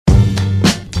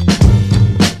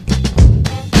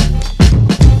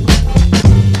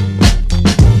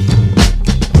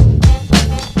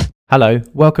Hello,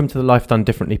 welcome to the Life Done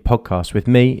Differently podcast with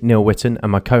me, Neil Whitton, and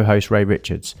my co-host Ray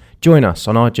Richards. Join us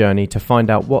on our journey to find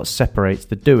out what separates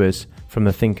the doers from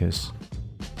the thinkers.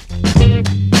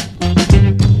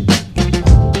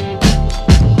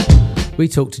 We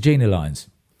talk to Gina Lyons.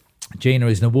 Gina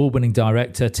is an award-winning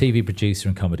director, TV producer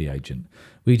and comedy agent.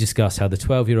 We discuss how the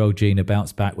 12-year-old Gina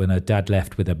bounced back when her dad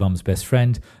left with her mum's best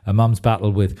friend, her mum's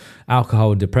battle with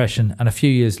alcohol and depression, and a few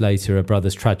years later her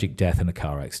brother's tragic death in a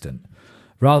car accident.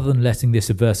 Rather than letting this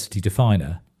adversity define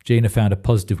her, Gina found a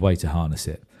positive way to harness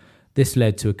it. This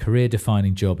led to a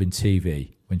career-defining job in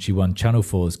TV when she won Channel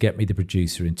 4's Get Me the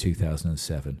Producer in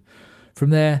 2007. From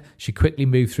there, she quickly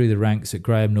moved through the ranks at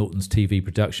Graham Norton's TV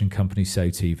production company So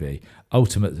TV,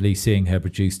 ultimately seeing her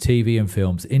produce TV and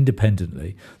films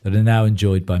independently that are now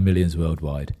enjoyed by millions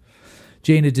worldwide.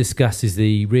 Gina discusses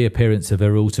the reappearance of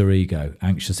her alter ego,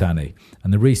 Anxious Annie,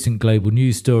 and the recent global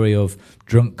news story of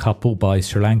drunk couple buys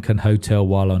Sri Lankan hotel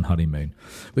while on honeymoon,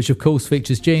 which of course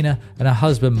features Gina and her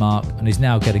husband Mark and is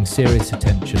now getting serious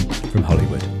attention from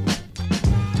Hollywood.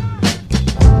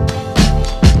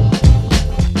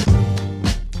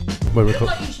 You look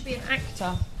like you should be an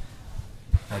actor.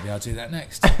 Maybe I'll do that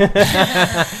next.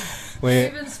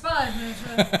 You've inspired me.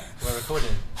 We're recording.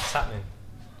 It's happening.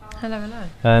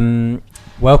 Hello.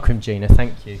 Welcome, Gina.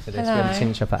 Thank you for this. Hello. We haven't seen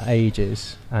each other for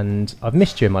ages, and I've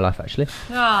missed you in my life, actually.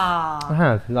 I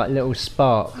have, like, little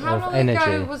spark How of long energy.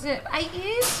 ago was it? 8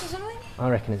 years or something? I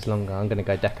reckon it's longer. I'm going to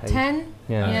go decade. 10?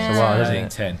 Yeah, it's a while, I isn't think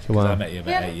it? 10, It's a because while. I met you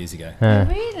about Yeah. 8 years ago. Yeah.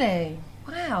 Oh, really?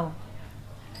 Wow.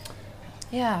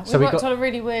 Yeah, So we we worked got- on a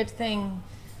really weird thing.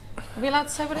 Are we allowed to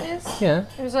say what it is? Yeah.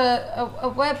 It was a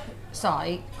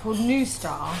website called New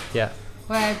Star, Yeah.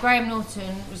 where Graham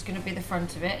Norton was going to be the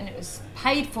front of it, and it was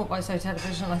paid for by So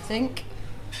Television, I think.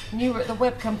 And you were at the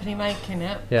web company making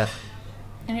it, Yeah.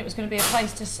 and it was going to be a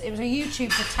place to. It was a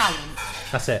YouTube for talent.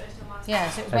 That's it. Yeah,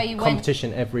 so it was where A you went.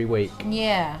 competition every week.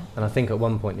 Yeah, And I think at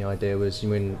one point the idea was you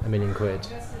win £1 million.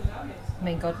 I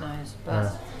mean, God knows,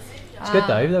 but It's good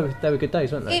though. They were good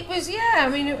days, weren't they? it was. Yeah, I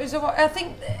mean, it was. I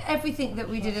think everything that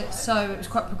we did at So, it was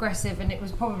quite progressive, and it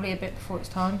was probably a bit before its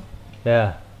time,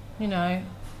 Yeah. you know.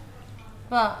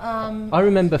 But I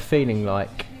remember feeling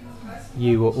like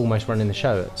you were almost running the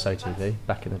show at So TV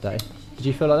back in the day. Did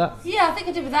you feel like that? yeah, I think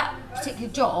I did with that particular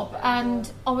job,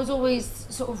 and I was always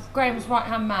sort of Graham's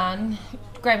right-hand man.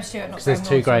 Graham Stewart, not 'Cause Graham there's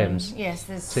two Norton. Grahams. Yes,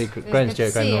 there's Graham the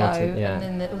Stewart, Graham CEO, Norton, yeah.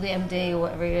 and then the MD or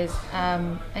whatever he is.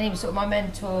 And he was sort of my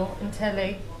mentor in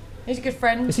telly. He's a good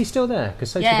friend. Is he still there?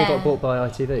 Because So Yeah. TV got bought by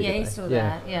ITV. Yeah, didn't he's they? still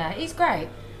there. Yeah, he's great.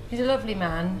 He's a lovely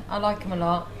man. I like him a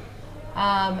lot.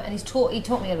 And he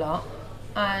taught me a lot.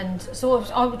 And so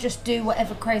I would just do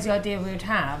whatever crazy idea we would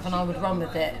have, and I would run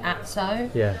with it at So.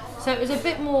 Yeah. So it was a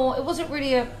bit more. It wasn't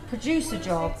really a producer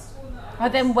job. I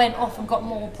then went off and got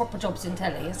more proper jobs in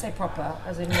telly. I say proper,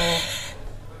 as in more,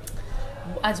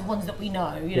 as ones that we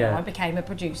know. You know, Yeah. I became a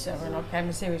producer and I became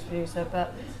a series producer.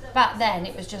 But back then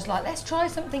it was just like, let's try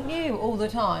something new all the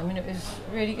time, and it was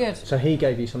really good. So he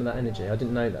gave you some of that energy. I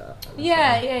didn't know that.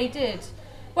 Yeah, he did.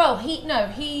 Well, he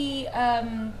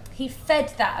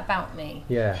fed that about me.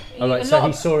 Yeah. He- Oh, right. a So lot he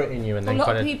of- saw it in you, and A then lot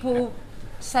kind of of. people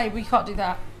say we can't do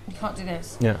that, we can't do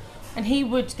this. Yeah. And he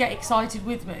would get excited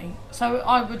with me. So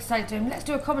I would say to him, let's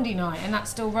do a comedy night, and that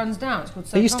still runs down. It's called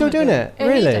So Are you still Comedy. doing it? Yeah,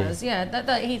 Really? He does,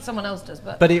 yeah. Someone else does,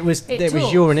 but But it was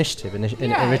talks. your initiative yeah, it was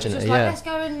originally. just like, Yeah. let's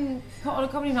go and put on a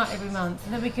comedy night every month,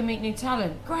 and then we can meet new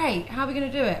talent. Great, how are we going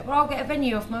to do it? Well, I'll get a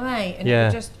venue off my mate. And Yeah. it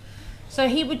would just, so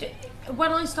he would,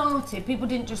 when I started, people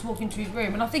didn't just walk into his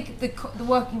room, and I think the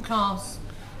working class,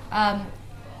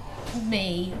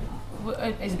 me,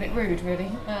 is a bit rude, really.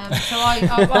 So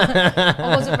I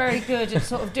wasn't very good at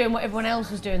sort of doing what everyone else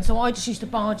was doing. So I just used to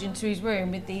barge into his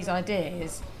room with these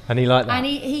ideas, And he liked that. and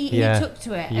he Yeah. took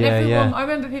to it. And Yeah, everyone, yeah. I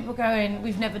remember people going,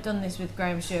 "We've never done this with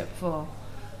Graham Stewart before,"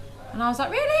 and I was like,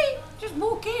 "Really? Just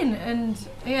walk in." And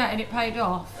yeah, and it paid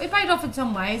off. It paid off in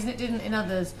some ways, and it didn't in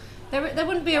others. There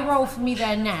wouldn't be a role for me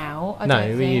there now. I No,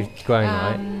 don't you've think. grown,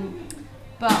 right?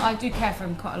 But I do care for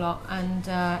him quite a lot, and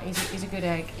he's a good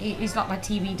egg. He's like my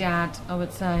TV dad, I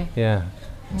would say. Yeah.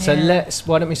 So Yeah.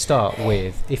 why don't we start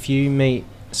with, if you meet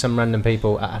some random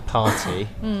people at a party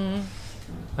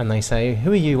and they say,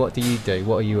 who are you, what do you do,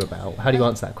 what are you about? How do you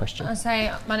answer that question? I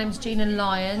say, my name's Gina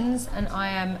Lyons, and I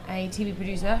am a TV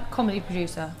producer, comedy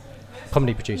producer.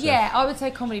 Comedy producer. Yeah, I would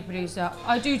say comedy producer.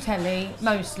 I do telly,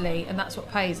 mostly, and that's what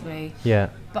pays me. Yeah.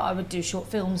 But I would do short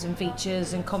films and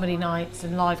features and comedy nights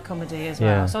and live comedy as well.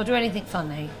 Yeah. So I'll do anything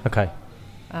funny. Okay.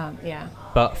 Yeah.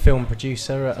 But film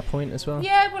producer at a point as well?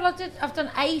 Yeah, well, I've done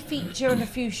a feature and a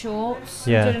few shorts.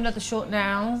 Yeah. I'm doing another short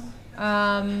now.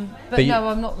 But no,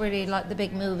 I'm not really like the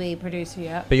big movie producer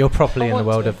yet. But you're properly in the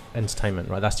world to. of entertainment,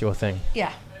 right? That's your thing.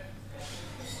 Yeah.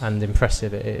 And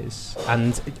impressive it is.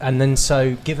 And then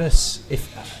so give us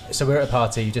so we're at a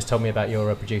party. You just told me about you're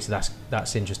a producer.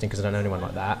 That's interesting because I don't know anyone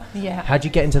like that. Yeah. How'd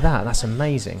you get into that? That's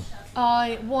amazing.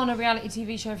 I won a reality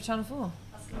TV show for Channel 4.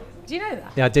 Do you know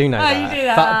that? Yeah, I do know that. You do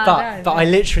that. But I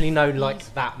literally know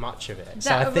like that much of it.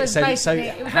 So I think so.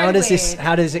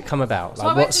 How does it come about? So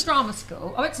I went to drama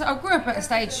school. I grew up at a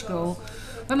stage school.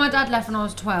 When my dad left when I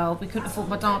was 12, we couldn't afford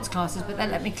my dance classes, but they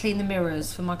let me clean the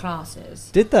mirrors for my classes.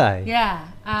 Did they? Yeah.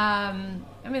 I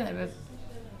mean, they were.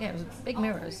 Yeah, it was big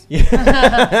mirrors.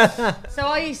 Yeah. So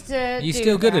I used to. Are you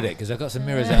still good at it? Because I've got some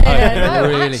mirrors at home. No,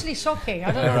 really. actually shocking.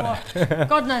 I don't know what.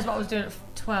 God knows what I was doing at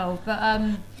 12, but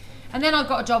and then I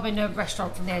got a job in a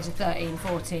restaurant from the age of 13,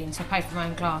 14, so I paid for my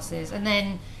own classes. And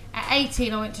then at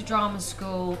 18, I went to drama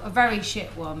school, a very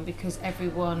shit one, because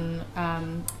everyone,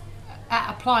 at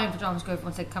applying for drama school,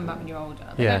 everyone said, come back when you're older.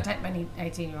 They don't take many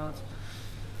 18-year-olds.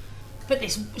 But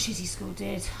this shitty school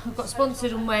did. I got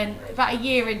sponsored and went. About a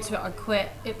year into it, I quit.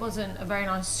 It wasn't a very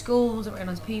nice school, wasn't very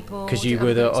nice people. Because you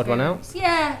were the odd one out?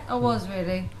 Yeah, I was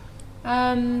really.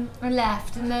 I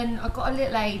left, and then I got a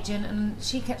little agent, and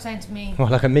she kept saying to me, well,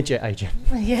 like a midget agent.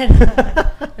 yeah, no,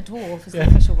 a dwarf is the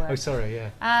official word. Oh, sorry,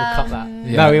 yeah. We'll cut that.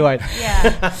 Yeah. No, we won't.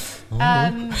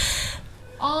 Yeah.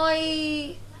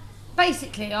 I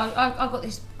got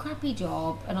this crappy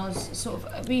job, and I was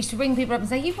we used to ring people up and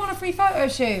say, you've won a free photo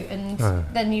shoot, and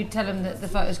then you'd tell them that the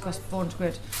photos cost 400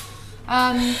 quid.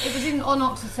 It was on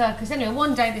Oxford Circus. Anyway,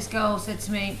 one day this girl said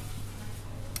to me,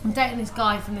 I'm dating this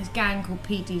guy from this gang called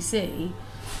PDC,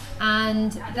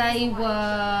 and they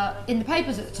were in the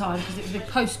papers at the time because it was a big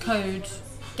postcode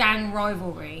gang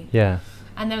rivalry. Yeah.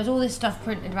 And there was all this stuff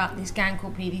printed about this gang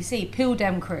called PDC, Peel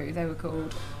Dem Crew they were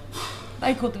called.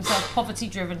 They called themselves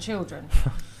poverty-driven children.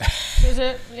 So it was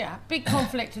a big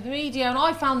conflict with the media, and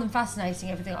I found them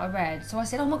fascinating, everything I read. So I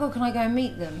said, oh my God, can I go and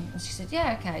meet them? And she said,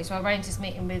 yeah, okay. So I arranged this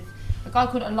meeting with a guy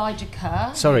called Elijah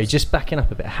Kerr. Sorry, just backing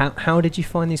up a bit. How did you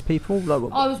find these people?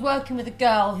 Like, I was working with a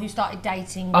girl who started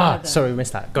dating one of them. Sorry, we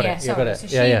missed that. Got it. Sorry. Got it. So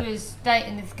she was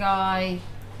dating this guy,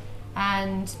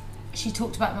 and she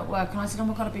talked about them at work, and I said, oh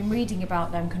my God, I've been reading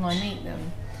about them. Can I meet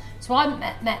them? So I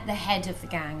met the head of the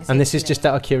gang. And this is just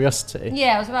out of curiosity?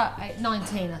 Yeah, I was about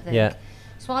 19, I think. Yeah.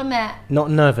 So I met... Not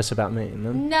nervous about meeting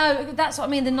them? No, that's what I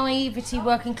mean, the naivety,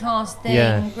 working class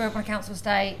thing, grew up on a council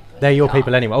estate. They're your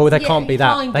people anyway. Oh, they can't be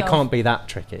that. Kind they of. Can't be that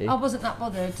tricky. I wasn't that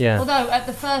bothered. Yeah. Although at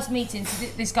the first meeting, so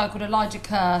this guy called Elijah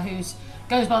Kerr, who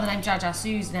goes by the name Jaja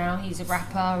Suze now, he's a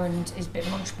rapper and is a bit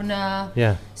of an entrepreneur.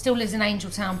 Yeah. Still lives in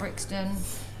Angeltown, Brixton.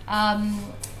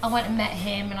 I went and met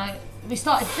him, and we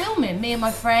started filming, me and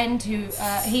my friend, who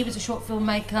he was a short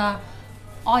filmmaker.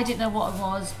 I didn't know what it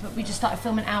was, but we just started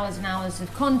filming hours and hours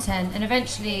of content, and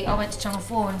eventually I went to Channel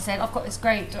 4 and said, I've got this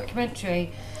great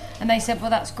documentary, and they said,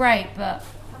 well, that's great, but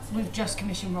we've just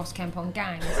commissioned Ross Kemp on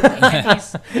gangs.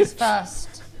 his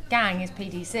first gang is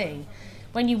PDC.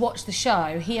 When you watch the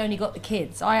show, he only got the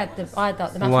kids. I had the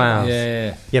mafia. Wow.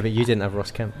 Yeah. Yeah, but you didn't have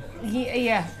Ross Kemp.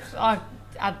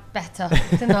 I better,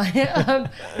 didn't I?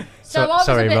 So I was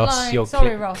sorry, a bit Ross. like,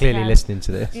 You're Ross, clearly listening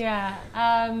to this. Yeah.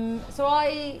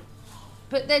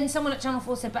 But then someone at Channel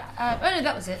 4 said, no,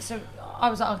 that was it. So I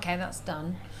was like, okay, that's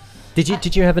done.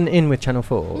 Did you have an in with Channel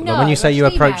 4? No. Like when you say you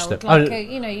approached them?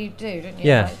 You do, don't you?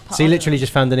 Yeah. Like, So you literally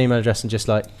just found an email address and just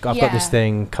like, I've got this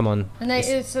thing, come on.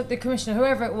 And so the commissioner,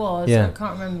 whoever it was, I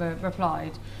can't remember,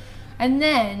 replied. And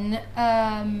then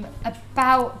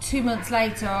about 2 months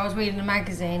later, I was reading a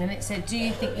magazine and it said, do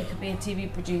you think you could be a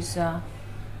TV producer?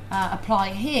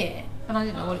 Apply here. And I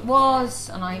didn't know what it was,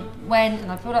 and I went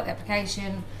and I filled out the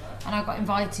application, and I got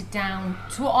invited down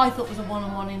to what I thought was a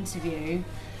one-on-one interview.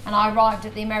 And I arrived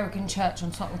at the American Church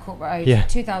on Tottenham Court Road,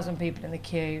 2,000 people in the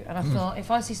queue, and I thought, if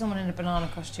I see someone in a banana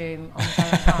costume, I'm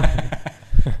going home.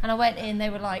 And I went in, they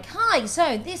were like, hi,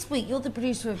 so this week you're the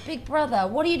producer of Big Brother,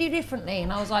 what do you do differently?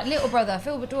 And I was like, Little Brother,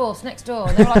 Phil the Dwarfs next door.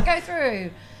 And they were like, go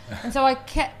through. And so I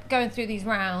kept going through these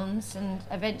rounds, and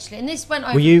eventually, and this went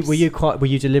over. Were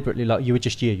you deliberately like you were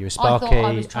just you were sparky,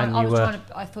 I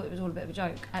thought it was all a bit of a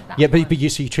joke at that point. but you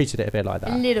treated it a bit like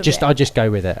that. A little bit. I just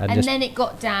go with it, and then it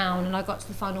got down, and I got to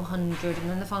the final 100, and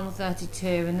then the final 32,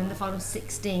 and then the final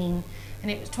 16,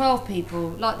 and it was 12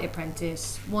 people, like The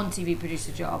Apprentice, one TV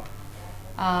producer job.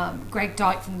 Greg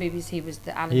Dyke from the BBC was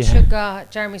the Alan Sugar.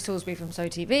 Jeremy Salisbury from So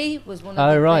TV was one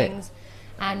of the things.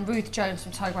 And Ruth Jones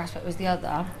from Tiger Aspect was the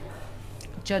other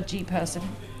judgy person.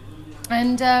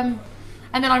 And then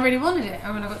I really wanted it.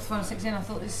 And when I got to final 16, I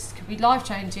thought this could be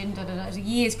life-changing. It was a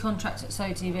year's contract at So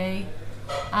TV.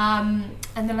 And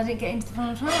then I didn't get into the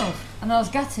final 12. And I was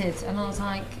gutted. And I was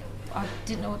like, I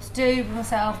didn't know what to do with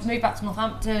myself. Moved back to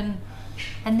Northampton,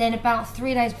 and then about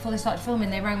 3 days before they started filming,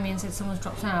 they rang me and said, someone's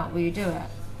dropped out, will you do it?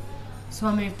 So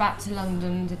I moved back to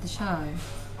London and did the show.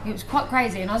 It was quite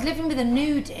crazy, and I was living with a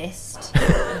nudist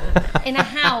in a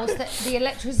house that the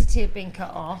electricity had been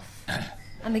cut off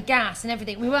and the gas and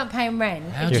everything. We weren't paying rent.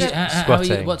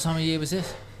 What time of year was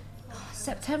this?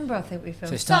 September, I think we filmed.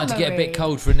 So it's starting to get a bit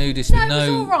cold for a nudist. No, it was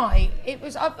all right. It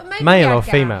was maybe male or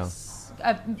gas. female?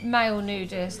 A male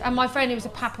nudist, and my friend who was a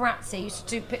paparazzi used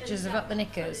to do pictures of Up the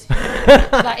Knickers.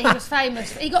 Like, he was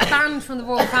famous. He got banned from the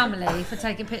royal family for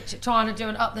taking pictures, trying to do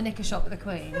an Up the Knicker shot with the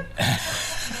Queen.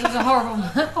 He was a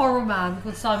horrible man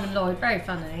called Simon Lloyd. Very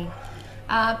funny.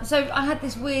 So I had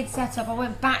this weird setup. I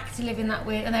went back to live in that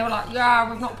weird, and they were like, "Yeah,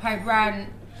 we've not paid rent."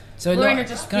 So can I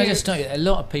just stop you? A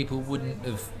lot of people wouldn't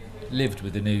have lived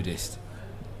with a nudist.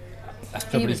 That's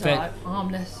probably he was fair. like,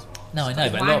 harmless. No, I know,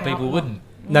 but a lot of people wouldn't.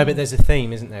 No, but there's a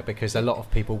theme, isn't there? Because a lot of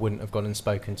people wouldn't have gone and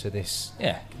spoken to this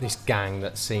gang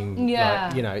that seemed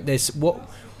like, you know, there's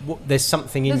there's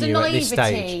something in you at this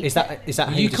stage. Is that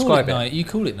how you describe it? You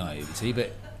call it naivety,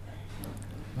 but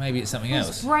maybe it's something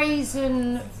else.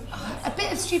 Brazen, a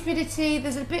bit of stupidity.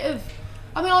 There's a bit of.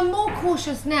 I mean, I'm more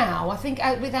cautious now. I think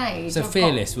with age. So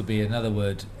fearless would be another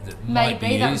word that might be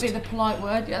used. That would be the polite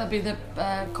word. Yeah, that'd be the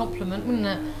compliment, wouldn't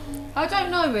it? I don't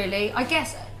know really. I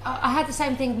guess I had the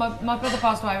same thing. My brother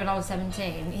passed away when I was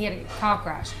 17. He had a car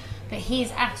crash, but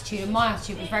his attitude and my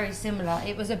attitude was very similar.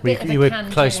 It was a bit of a You were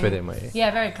can-do. close with him, were you?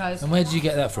 Yeah, very close. And where did you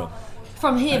get that from?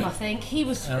 From him, I think. He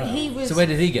was. So where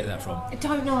did he get that from? I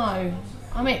don't know.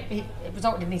 I mean, it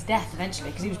resulted in his death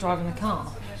eventually because he was driving the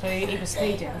car, so he was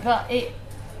speeding.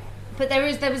 But there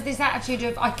was this attitude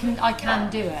of I can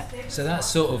do it. So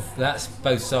that's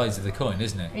both sides of the coin,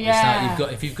 isn't it? Yeah. It's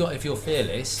like if you're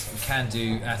fearless, can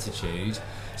do attitude.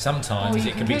 Sometimes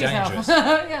it can be dangerous.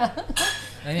 Yeah.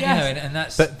 And, Yes. you know,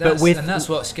 and that's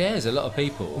what scares a lot of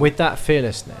people. With that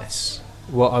fearlessness,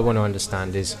 what I want to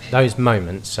understand is those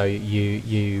moments. So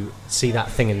you see that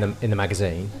thing in the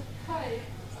magazine.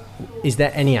 Is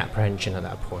there any apprehension at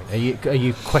that point? Are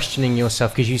you questioning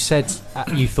yourself? Because you said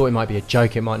you thought it might be a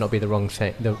joke, it might not be the wrong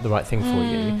thing, the right thing for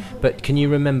you. But can you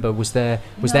remember? Was there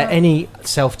any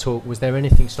self-talk? Was there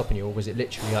anything stopping you, or was it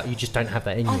literally like you just don't have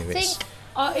that in you? I think,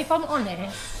 if I'm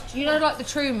honest, you know, like the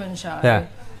Truman Show. Yeah.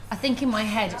 I think in my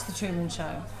head it's the Truman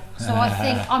Show. So I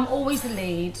think I'm always the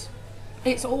lead.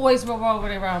 It's always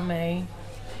revolving around me.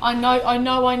 I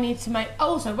know I need to make.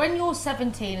 Also, when you're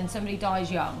 17 and somebody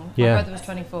dies young, my brother was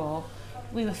 24.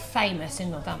 We were famous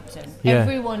in Northampton. Yeah.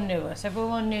 Everyone knew us.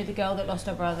 Everyone knew the girl that lost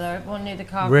her brother. Everyone knew the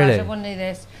car Really? crash. Everyone knew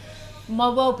this. My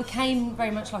world became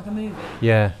very much like a movie.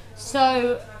 Yeah.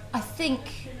 So I think,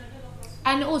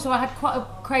 and also I had quite a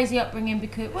crazy upbringing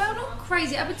because, well, not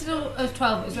crazy. Up until I was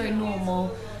 12, it was very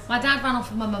normal. My dad ran off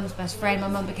with my mum's best friend. My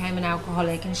mum became an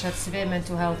alcoholic and she had severe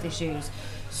mental health issues.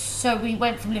 So we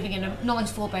went from living in a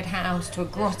nice 4-bed house to a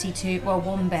grotty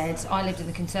 1 bed. I lived in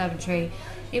the conservatory.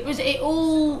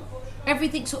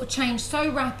 Everything sort of changed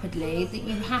so rapidly that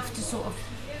you have to sort of,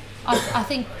 I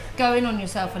think, go in on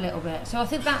yourself a little bit. So I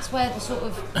think that's where the sort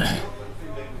of,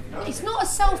 it's not a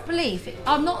self-belief.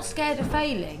 I'm not scared of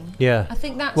failing. Yeah. I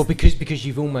think that's... Well, because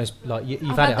you've almost, like, you've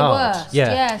had it the hard. worst.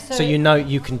 Yeah. So you know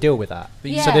you can deal with that.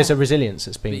 Yeah. So there's a resilience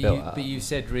that's been built up. But you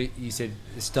said it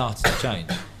started to change.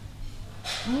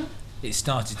 It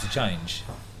started to change.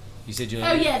 You said you're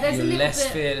less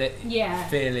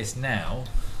fearless now.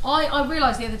 I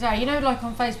realised the other day, you know, like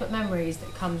on Facebook Memories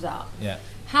that comes up,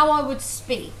 how I would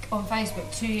speak on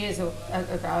Facebook 2 years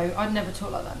ago, I'd never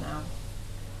talk like that now.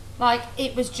 Like,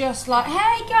 it was just like,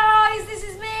 hey guys, this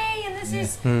is me, and this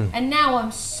is... And now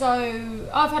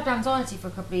I've had anxiety for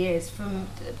a couple of years, from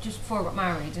just before I got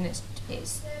married, and it's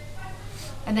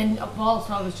and then whilst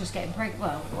I was just getting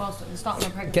pregnant, whilst at the start of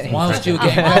my pregnancy... Whilst you were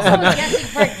getting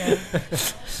pregnant.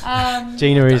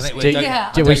 Gina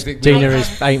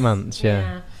is 8 months,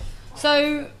 yeah.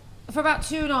 So for about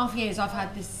 2.5 years I've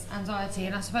had this anxiety,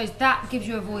 and I suppose that gives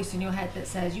you a voice in your head that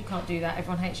says you can't do that,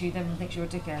 everyone hates you, everyone thinks you're a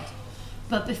dickhead.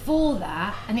 But before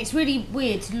that, and it's really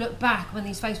weird to look back when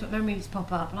these Facebook memories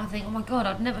pop up and I think, oh my God,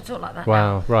 I'd never talk like that.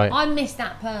 Wow, now. right. I miss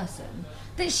that person.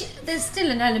 There's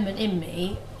still an element in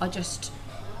me, I just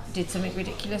did something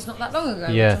ridiculous not that long ago,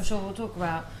 which I'm sure we'll talk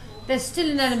about. There's still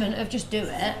an element of just do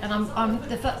it, and I'm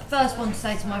the first one to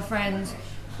say to my friends,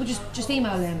 well, just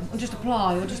email him, or just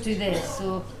apply, or just do this,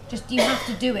 or just, you have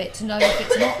to do it to know if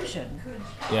it's an option.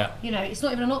 Yeah. You know, it's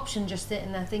not even an option just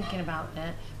sitting there thinking about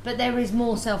it, but there is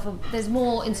there's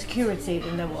more insecurity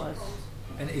than there was.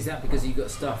 And is that because you've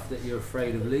got stuff that you're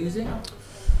afraid of losing?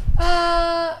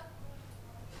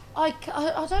 I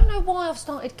don't know why I've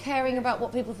started caring about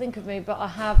what people think of me, but I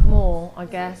have more, I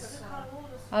guess.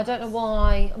 I don't know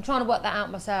why. I'm trying to work that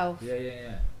out myself.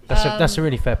 Yeah. That's a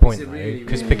really fair point, It's a though, really,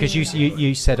 because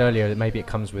you said earlier that maybe it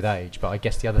comes with age, but I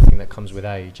guess the other thing that comes with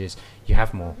age is you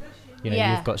have more. You know,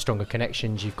 Yeah. you've got stronger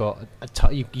connections. You've got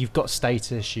you've got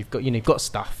status. You've got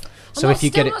stuff. So I'm if you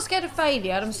get it, not scared of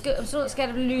failure. I'm still not scared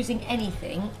of losing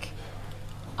anything.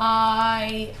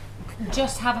 I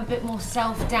just have a bit more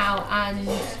self-doubt and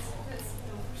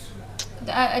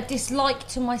a dislike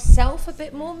to myself a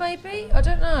bit more, maybe. I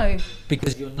don't know.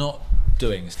 Because you're not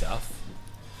doing stuff.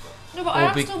 No, but I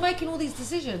am still making all these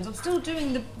decisions. I'm still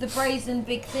doing the brazen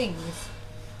big things.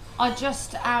 I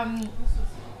just am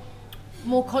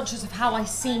more conscious of how I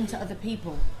seem to other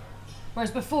people.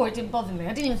 Whereas before it didn't bother me.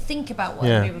 I didn't even think about what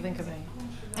other people think of me.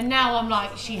 And now I'm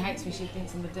like, she hates me, she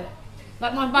thinks I'm a dick.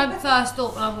 Like my first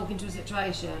thought when I walk into a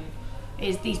situation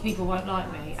is these people won't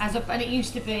like me. And it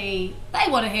used to be,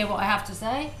 they want to hear what I have to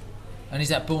say. And is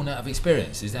that born out of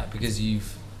experience? Is that because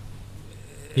you've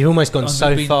almost gone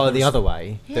so far the res- other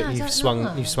way Yeah, that I you've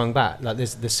don't know. swung back. Like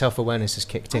the self-awareness has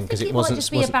kicked in because it it might wasn't.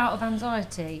 just be a bout of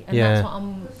anxiety, and that's what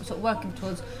I'm sort of working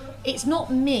towards. It's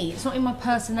not me. It's not in my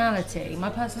personality. My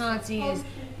personality is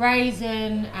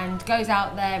brazen and goes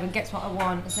out there and gets what I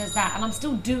want and says that, and I'm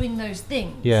still doing those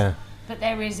things. Yeah. But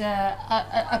there is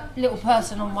a little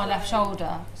person on my left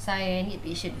shoulder saying, "Yeah, but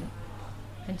you shouldn't."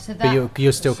 And so that. But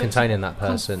you're still containing that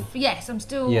person. Yes, I'm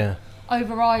still Yeah.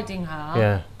 overriding her.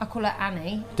 Yeah. I call her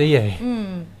Annie. Do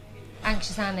you?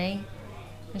 Anxious Annie.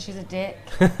 And she's a dick.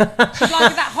 She's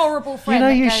like that horrible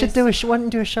friend. You that should goes, why don't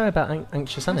you do a show about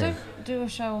anxious I Annie? don't do a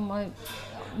show on my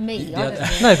me. Yeah, I don't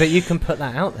do. No, but you can put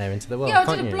that out there into the world. Yeah, I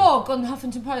can't did a you? blog on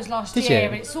Huffington Post last Did year, you?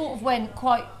 and it sort of went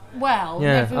quite well. Yeah,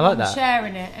 I and everyone like was that.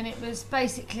 sharing it, and it was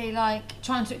basically like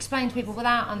trying to explain to people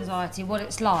without anxiety what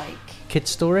it's like.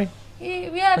 Kid's story. Yeah,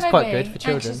 That's maybe. quite good for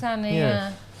children. Anxious Annie,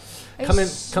 Yeah. yeah.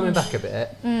 Coming back a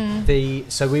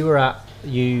bit. So we were at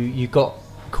you got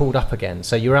called up again.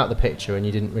 So you were out the picture and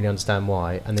you didn't really understand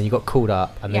why, and then you got called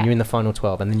up, and then Yeah. you're in the final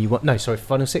 12, and then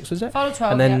final 6 was it? Final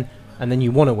 12, and then yeah. and then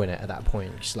you want to win it at that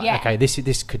point. It's like, Yeah. okay,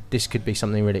 this could be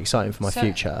something really exciting for my So,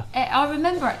 future. I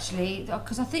remember actually,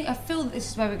 because I feel that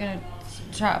this is where we're going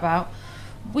to chat about.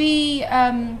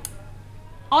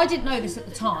 I didn't know this at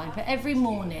the time, but every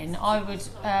morning I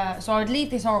would leave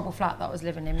this horrible flat that I was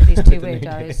living in with these two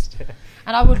weirdos,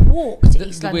 and I would walk to the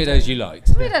East London. weirdos you liked?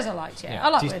 The weirdos I liked, yeah. Yeah. I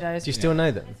like Do you weirdos. still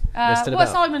know them? They're still about?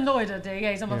 Simon Lloyd I do,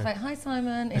 yeah, he's on my Facebook. Hi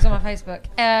Simon, he's on my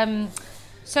Facebook.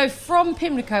 So from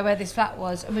Pimlico, where this flat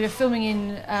was, and we were filming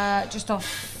in just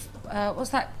off, what's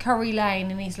that, Curry Lane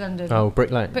in East London? Oh,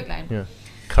 Brick Lane. Brick Lane. Yeah.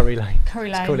 Curry Lane. Curry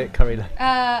Lane. Let's call it Curry Lane.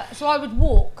 So I would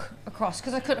walk across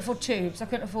because I couldn't afford tubes, I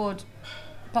couldn't afford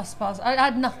bus pass. I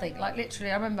had nothing, like literally.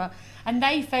 I remember, and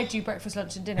they fed you breakfast,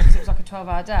 lunch, and dinner because it was like a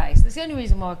 12-hour day. So that's the only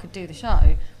reason why I could do the show.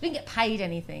 We didn't get paid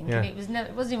anything, Yeah. and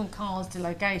it wasn't even cars to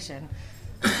location.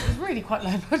 It was really quite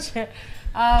low budget.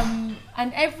 And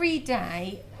every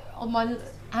day,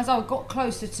 as I got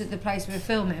closer to the place we were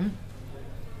filming,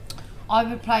 I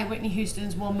would play Whitney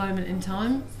Houston's "One Moment in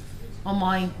Time" on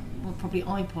my probably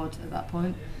iPod at that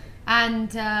point,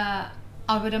 and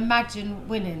I would imagine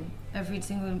winning every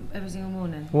single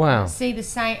morning. Wow. See the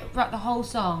same, the whole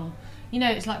song. You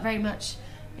know, it's like very much.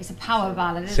 It's a power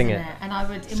ballad, isn't Sing it? it. And I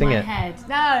would, in Sing my it. head,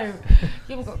 no,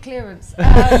 you haven't got clearance.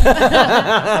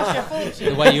 Cost you a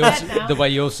fortune. The way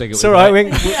you're singing. It's all right.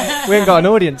 We ain't got an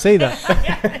audience either.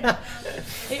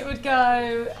 It would go,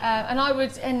 and I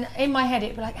would, and in my head,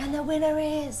 it'd be like, and the winner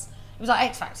is. It was like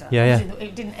X Factor. Yeah. Obviously,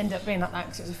 it didn't end up being like that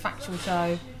because it was a factual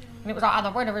show. And it was like, and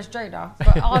the winner is Jada.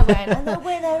 But I went, and the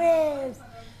winner is.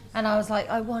 And I was like,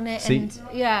 I won it. So and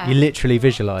yeah. You literally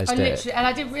visualised it. And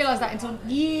I didn't realise that until 10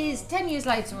 years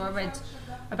later, I read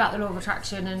about the law of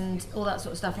attraction and all that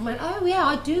sort of stuff. And went, oh yeah,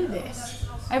 I do this.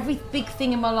 Every big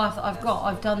thing in my life that I've got,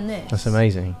 I've done this. That's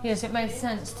amazing. Yes, it made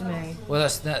sense to me. Well,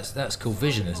 that's called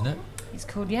vision, isn't it? It's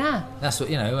called, yeah. That's what,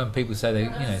 when people say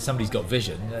somebody's got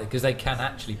vision, because they can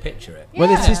actually picture it.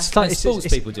 Well, it's like And sports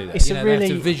people do that. It's They a have really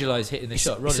to visualise hitting the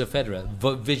shot. Roger Federer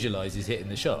visualises hitting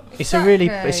the shot. it's a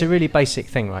really basic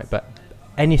thing, right? But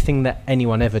anything that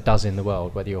anyone ever does in the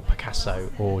world, whether you're Picasso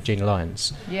or Gina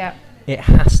Lyons, Yeah. it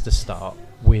has to start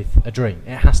with a dream.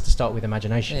 It has to start with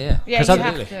imagination. Yeah. Yeah, you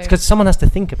have to. Because someone has to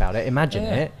think about it, imagine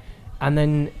Yeah. it, and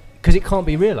then because it can't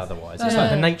be real otherwise. It's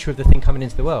like No. the nature of the thing coming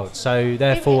into the world. So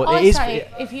therefore, I it is. say,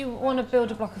 if you want to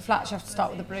build a block of flats, you have to start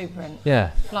with a blueprint.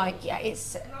 Yeah. Like, yeah,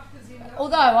 it's.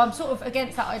 Although I'm sort of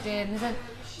against that idea, and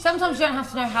sometimes you don't have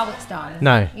to know how it's done.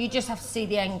 No. You just have to see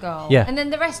the end goal. Yeah. And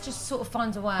then the rest just sort of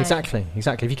finds a way. Exactly.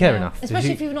 If you care enough.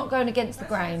 Especially if you're not going against the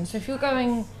grain. So if you're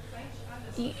going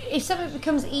if something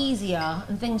becomes easier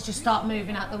and things just start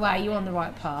moving out the way, you're on the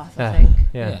right path, I Yeah. think.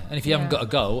 Yeah. And if you haven't got a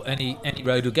goal, any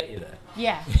road will get you there.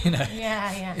 Yeah. You know.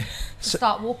 Yeah.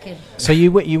 Start walking. So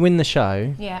you win the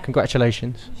show. Yeah.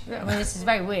 Congratulations. I mean, this is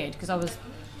very weird because I was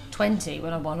 20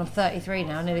 when I won. I'm 33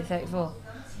 now, nearly 34.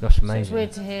 That's So it's amazing.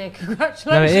 weird to hear congratulations.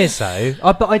 No, it is though.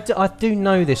 But I do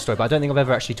know this story, but I don't think I've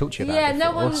ever actually talked to you about Yeah, it no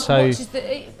before. one So watches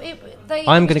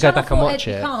I'm going to go Channel back and 4 watch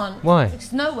You it. can't. Why?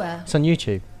 It's nowhere. It's on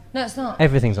YouTube. No, it's not.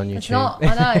 Everything's on YouTube. It's not.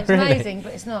 I know. It's Really? amazing,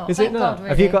 but it's not. Is Thank it not? God,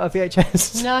 Have you really. got a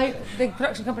VHS? No, the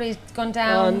production company's gone Oh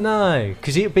down. no,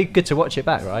 because it'd be good to watch it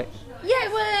back, right?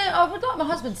 Yeah, well, I would like my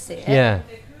husband to see it. Yeah.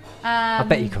 I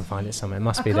bet you can find it somewhere. It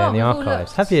must be there in the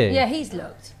archives. Have you? Yeah, he's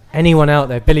looked. Anyone out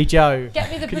there? Billy Joe.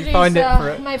 Get me the Can you producer, find it for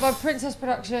it? made by Princess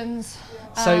Productions.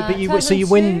 So, but you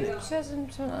win.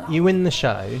 2002? You win the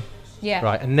show, Yeah.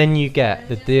 right? And then you get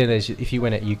the deal is if you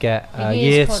win it, you get A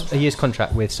year's a year's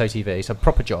contract with SoTV, so a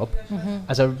proper job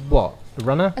as a what? A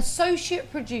runner? Associate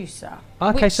producer.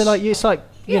 Okay, so like it's like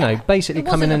you know basically it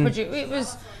coming wasn't and a it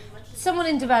was someone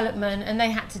in development, and they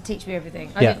had to teach me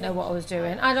everything. I Yeah. didn't know what I was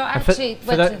doing. I don't And for, actually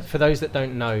for, for those that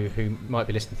don't know who might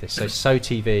be listening to this, so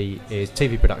SoTV is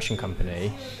TV production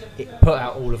company. It put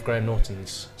out all of Graham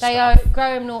Norton's stuff.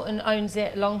 Graham Norton owns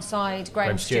it alongside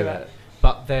Graham Stewart.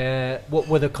 But what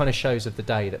were the kind of shows of the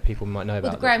day that people might know Well,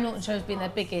 about? the Graham Norton show's been their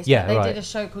biggest. Yeah, but they right. did a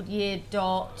show called Year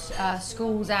Dot,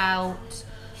 School's Out,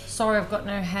 Sorry I've Got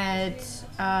No Head.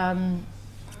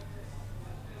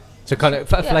 So kind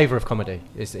of a Yeah. flavour of comedy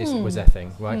was their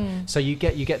thing, right? So you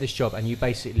get this job, and you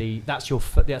basically that's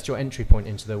your entry point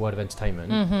into the world of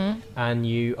entertainment. And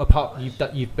you've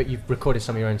recorded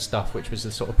some of your own stuff, which was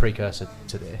the sort of precursor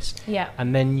to this. Yeah.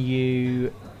 And then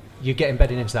you get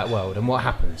embedded into that world, and what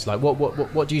happens? Like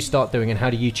what do you start doing, and how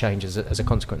do you change as a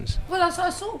consequence? Well, I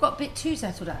sort of got a bit too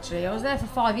settled, actually. I was there for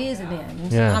 5 years in the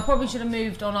end. Yeah. And I probably should have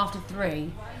moved on after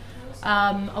 3.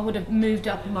 I would have moved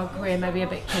up in my career maybe a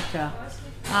bit quicker.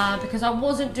 Because I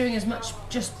wasn't doing as much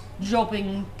just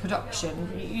jobbing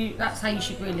production. That's how you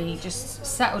should really just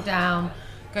settle down,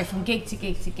 go from gig to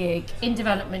gig to gig. In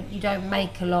development, you don't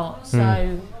make a lot, so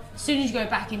as soon as you go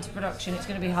back into production, it's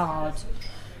going to be hard.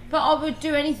 But I would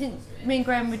do anything. Me and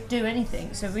Graham would do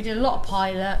anything. So we did a lot of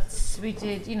pilots. We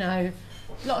did, a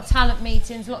lot of talent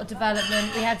meetings, a lot of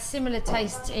development. We had similar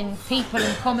tastes in people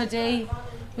and comedy.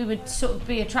 We would sort of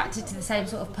be attracted to the same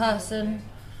sort of person.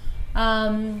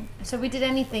 So we did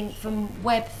anything from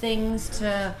web things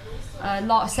to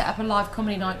set up a live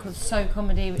comedy night called So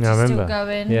Comedy, which is still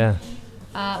going. Yeah.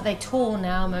 They tour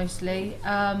now mostly.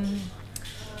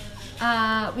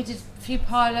 We did a few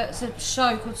pilots, a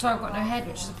show called Sorry I've Got No Head,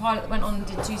 which is a pilot that went on and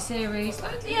did 2 series.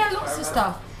 Lots of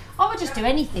stuff. I would just do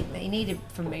anything that he needed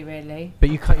from me, really. But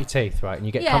you cut your teeth, right? And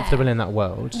you get Yeah. comfortable in that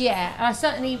world. Yeah, and I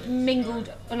certainly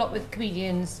mingled a lot with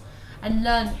comedians and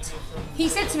learnt. He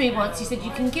said to me once, he said, you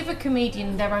can give a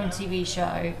comedian their own TV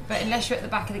show, but unless you're at the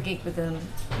back of the gig with them,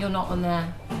 you're not on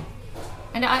there.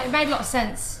 And it made a lot of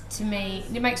sense to me.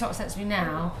 It makes a lot of sense to me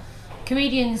now.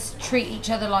 Comedians treat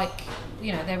each other like,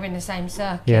 they're in the same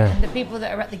circuit. Yeah. And the people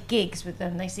that are at the gigs with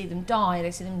them, they see them die, they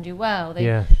see them do well.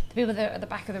 Yeah. The people that are at the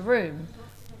back of the room,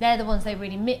 they're the ones they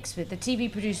really mix with. The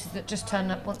TV producers that just turn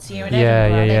up once a year in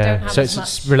Edinburgh, they don't have So as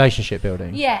it's much. relationship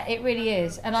building. Yeah, it really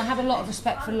is, and I have a lot of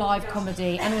respect for live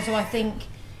comedy, and also I think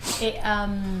it. I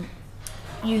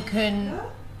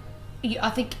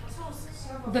think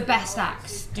the best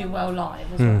acts do well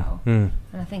live as well, and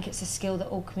I think it's a skill that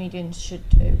all comedians should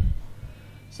do.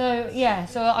 So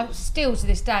I still to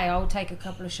this day I'll take a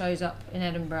couple of shows up in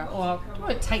Edinburgh, or I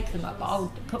won't take them up, but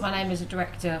I'll put my name as a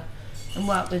director and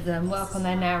work with them, work on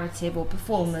their narrative or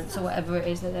performance or whatever it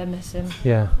is that they're missing.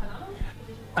 Yeah.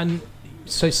 And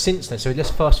so since then, so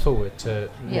let's fast forward to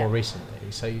more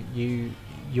recently. So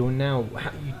you're now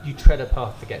you tread a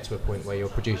path to get to a point where you're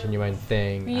producing your own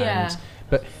thing. Yeah.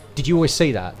 But did you always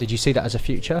see that? Did you see that as a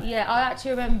future? Yeah, I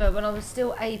actually remember when I was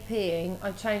still APing,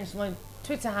 I changed my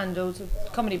Twitter handle to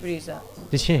comedy producer.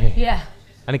 Did you? Yeah.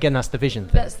 And again, that's the vision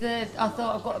thing. I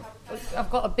thought I've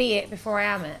got to be it before I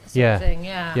am it. Sort Yeah. of thing.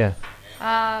 Yeah. Yeah.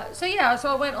 So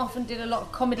I went off and did a lot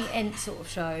of comedy sort of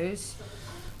shows.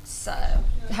 So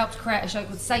helped create a show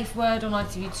called Safe Word on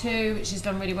ITV2, which has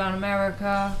done really well in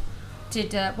America.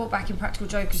 Brought back Impractical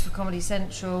Jokers for Comedy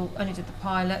Central. Only did the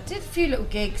pilot. Did a few little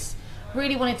gigs.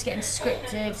 Really wanted to get into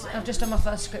scripted. I've just done my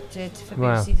first scripted for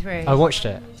BBC Three. I watched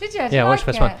it. Did you? Yeah, I watched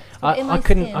the like first one.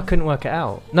 it? I couldn't work it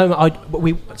out. No,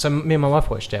 so me and my wife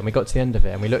watched it, and we got to the end of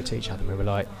it, and we looked at each other, and we were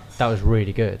like, "That was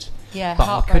really good." Yeah, but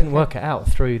I couldn't work it out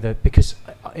because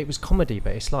it was comedy,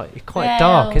 but it's quite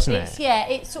dark, isn't it? Yeah,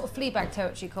 it's sort of Fleabag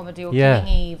territory comedy or Yeah.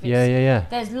 Killing Eve. Yeah.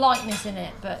 There's lightness in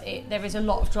it, but there is a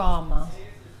lot of drama.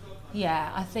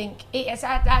 Yeah, I think it's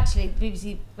actually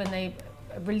BBC when they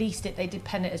released it, they did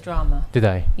pen it as drama. Do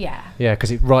they? Yeah. Yeah,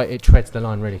 because it treads the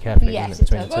line really carefully. Yes, doesn't it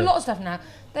it, does. between Well, a the lot of stuff now.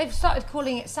 They've started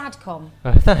calling it sadcom. two?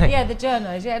 Oh, thanks. Yeah, the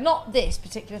journos. Yeah, not this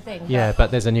particular thing. Yeah,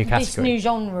 but there's a new this category. new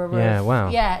genre. Yeah, wow.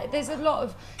 Yeah, there's a lot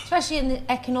of, especially in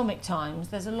the economic times.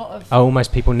 There's a lot of. Oh,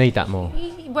 almost people need that more.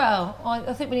 Well,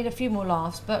 I think we need a few more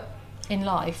laughs, but in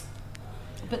life.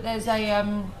 But there's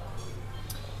a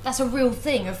that's a real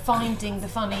thing of finding the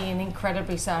funny in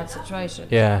incredibly sad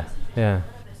situations. Yeah, yeah.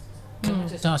 Can I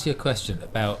just ask you a question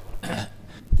about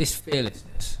this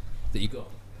fearlessness that you got,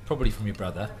 probably from your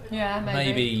brother, Yeah,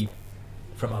 maybe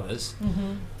from others.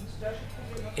 Mm-hmm.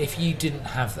 If you didn't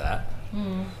have that,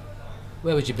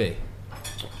 where would you be?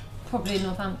 Probably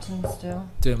Northampton still.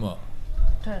 Doing what?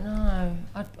 Don't know.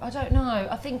 I don't know.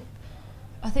 I think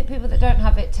people that don't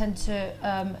have it tend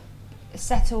to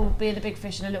settle being a big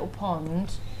fish in a little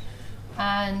pond,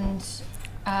 and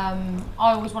I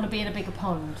always want to be in a bigger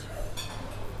pond.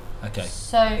 Okay.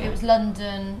 So it was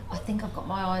London. I think I've got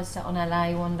my eyes set on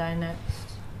LA one day next,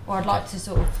 or I'd like to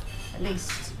sort of at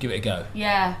least Give it a go.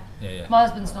 Yeah. Yeah. My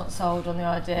husband's not sold on the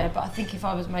idea, but I think if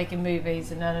I was making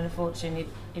movies and earning a fortune,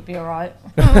 he'd be all right.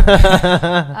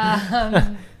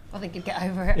 I think he'd get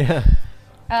over it. Yeah.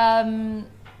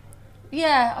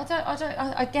 Yeah,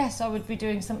 I guess I would be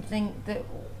doing something that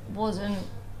wasn't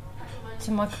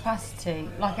to my capacity,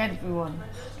 like everyone,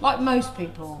 like most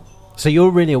people. So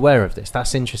you're really aware of this.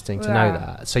 That's interesting to know Yeah.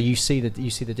 that. So you see the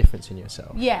difference in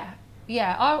yourself. Yeah.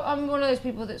 I'm one of those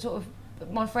people that sort of,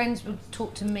 my friends would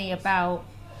talk to me about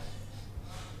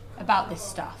this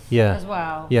stuff. Yeah. As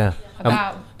well. Yeah.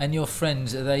 About And your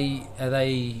friends, are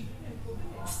they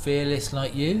fearless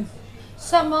like you?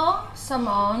 some are, some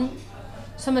aren't.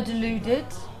 Some are deluded.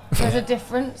 There's a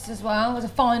difference as well. There's a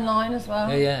fine line as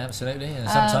well. Yeah, absolutely. And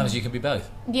sometimes you can be both.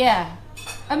 Yeah.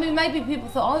 I mean, maybe people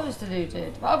thought I was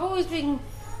deluded, but I've always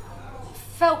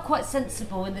felt quite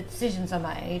sensible in the decisions I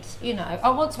made. You know, I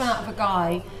once went out with a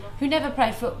guy who never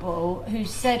played football, who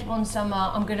said one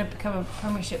summer, I'm going to become a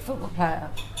Premiership football player.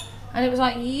 And it was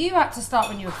like, you had to start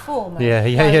when you were 4, mate. Yeah.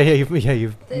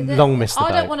 You've long missed the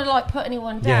boat. I don't want to put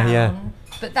anyone down, Yeah.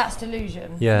 but that's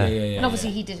delusion. Yeah. And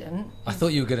obviously he didn't. I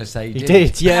thought you were going to say You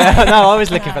did. Yeah. No, I was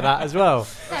looking for that as well. No, of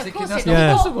thinking course that's it,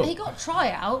 not he, possible. got, he got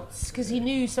tryouts because he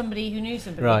knew somebody who knew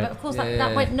somebody. Right. But of course Yeah,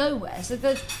 that went nowhere. So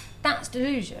that's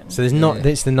delusion. So there's not. Yeah.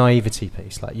 It's the naivety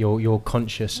piece. Like you're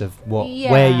conscious of where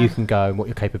Yeah. you can go and what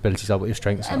your capabilities are, what your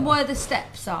strengths And are. where the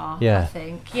steps are, Yeah. I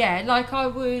think. Yeah, like I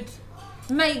would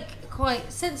make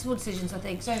quite sensible decisions, I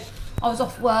think. So I was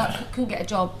off work, couldn't get a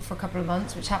job for a couple of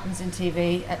months, which happens in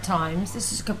TV at times.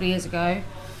 This is a couple of years ago.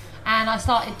 And I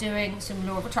started doing some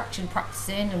law of attraction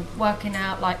practicing and working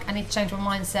out, like, I need to change my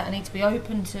mindset, I need to be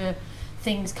open to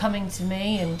things coming to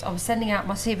me. And I was sending out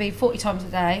my CV 40 times a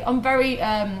day. I'm very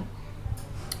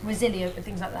resilient and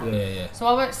things like that. Yeah. So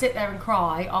I won't sit there and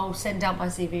cry, I'll send out my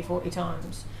CV 40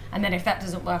 times. And then if that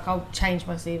doesn't work, I'll change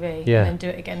my CV Yeah. and then do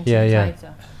it again 2 Yeah, years yeah.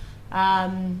 later. I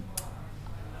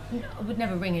would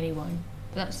never ring anyone.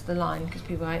 That's the line, because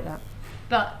people hate that.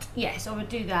 But yes, I would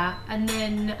do that. And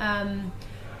then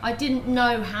I didn't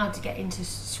know how to get into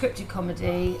scripted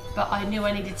comedy, but I knew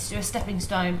I needed to do a stepping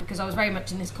stone because I was very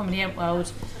much in this comedy ent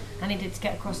world. I needed to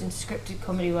get across into scripted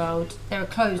comedy world. They're a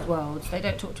closed world. They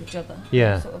don't talk to each other.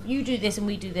 Yeah. Sort of, you do this and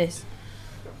we do this.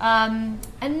 And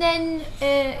then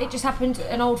it just happened.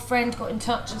 An old friend got in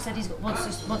touch and said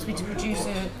wants me to produce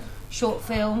a short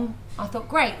film. I thought,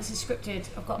 great, this is scripted.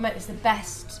 I've got to make this the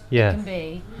best Yeah. it can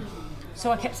be. So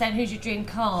I kept saying, who's your dream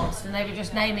cast? And they were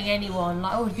just naming anyone.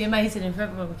 Like, oh, it'd be amazing if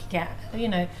everyone we could get,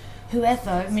 whoever.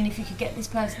 I mean, if you could get this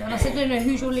person. And I said, no,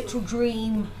 who's your literal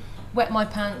dream? Wet my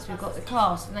pants, we've got the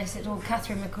cast. And they said,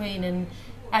 Catherine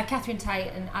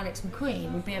Tate and Alex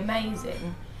McQueen would be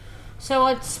amazing. So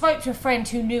I spoke to a friend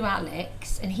who knew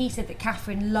Alex, and he said that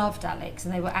Catherine loved Alex,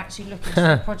 and they were actually looking to do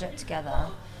a project together.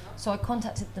 So I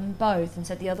contacted them both and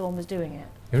said the other one was doing it.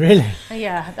 Really?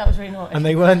 Yeah, that was really naughty. And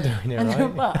they weren't doing it, And they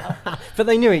right? were. But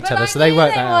they knew each But other, I so they knew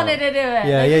worked they that wanted out. to do it. Yeah,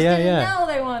 They yeah, just yeah, didn't yeah. know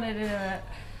they wanted to do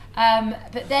it.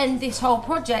 But then this whole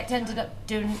project ended up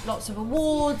doing lots of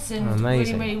awards and really,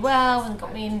 Amazing. really well, and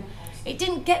got me in. It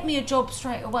didn't get me a job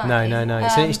straight away. No.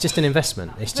 It's just an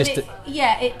investment. It's But just.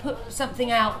 it put something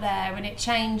out there, and it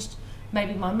changed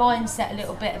maybe my mindset a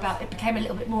little bit. It became a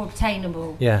little bit more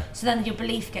obtainable. Yeah. So then your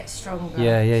belief gets stronger.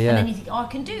 Yeah. And then you think, I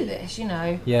can do this,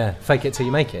 Yeah, fake it till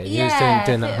you make it. You was Yeah,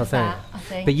 doing a that bit whole of thing. that, I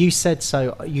think. But you said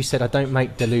I don't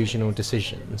make delusional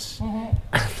decisions. Mm-hmm.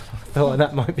 I thought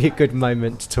that might be a good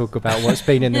moment to talk about what's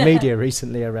been in the media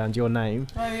recently around your name.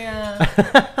 Oh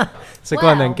yeah. So go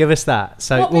on then, give us that.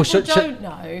 So, what people don't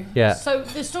know. Yeah. So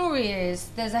the story is,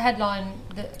 there's a headline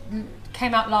that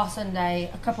came out last Sunday.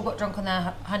 A couple got drunk on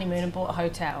their honeymoon and bought a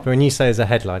hotel. But when you say as a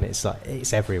headline, it's like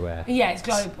it's everywhere. Yeah, it's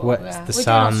global. What, yeah. the We're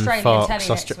Sun, doing Australian Fox, telly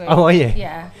next week. Oh, are you?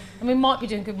 Yeah. And we might be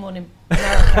doing Good Morning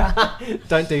America.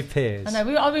 Don't do Piers. I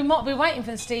know. We might be waiting for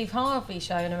the Steve Harvey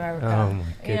show in America. Oh my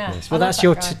goodness. Yeah, well, that's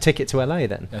your ticket to LA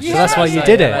then. Yeah. So that's why you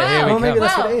did it. Wow. Well, maybe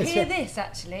that's what it is. Hear Yeah. this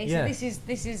actually. Yeah. So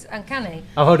this is uncanny.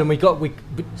 Oh, hold on.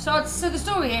 So the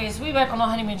story is, we went on our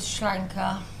honeymoon to Sri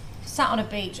Lanka, sat on a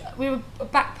beach. We were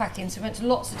backpacking, so we went to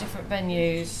lots of different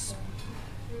venues,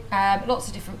 lots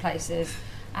of different places.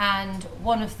 And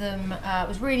one of them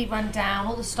was really run down.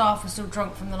 All the staff were still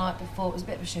drunk from the night before. It was a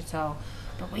bit of a shithole.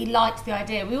 But we liked the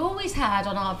idea. We always had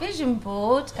on our vision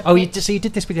board. So you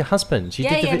did this with your husband? You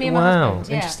did me and my wow, husband,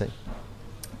 yeah. interesting.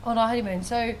 On our honeymoon.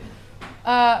 So.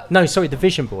 No, sorry, the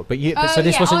vision board. But so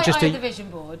this wasn't just I had the vision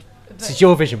board. This is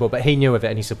your vision board, but he knew of it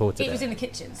and he supported it. It was in the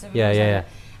kitchen. So Yeah.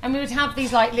 And we would have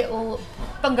these like little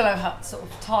bungalow huts, sort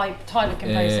of Thai looking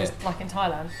places, like in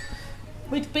Thailand.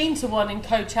 We'd been to one in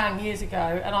Koh Chang years ago,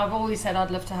 and I've always said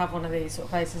I'd love to have one of these sort of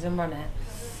places and run it.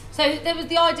 So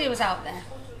the idea was out there.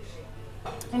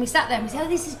 And we sat there and we said, oh,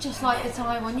 this is just like the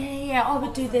Thai one. Yeah, I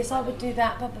would do this, I would do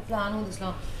that, blah, blah, blah, and all this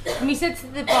lot. And we said to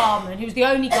the barman, who was the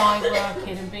only guy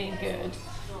working and being good,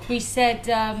 we said,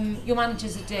 your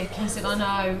manager's a dick. And he said, I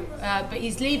know, but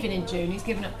he's leaving in June, he's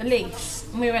given up the lease.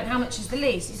 And we went, how much is the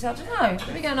lease? He said, I don't know,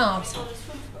 let me go and ask.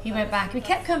 He went back, and we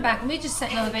kept coming back, and we were just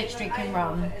sitting on the beach drinking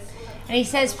rum. And he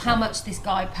says how much this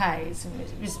guy pays. And it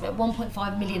was about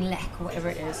 1.5 million lek, or whatever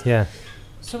it is. Yeah.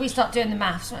 So we start doing the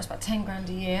maths, so it's about 10 grand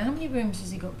a year. How many rooms has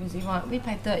he got busy? Right, we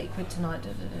paid 30 quid tonight.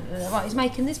 Right, he's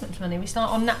making this much money. We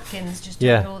start on napkins, just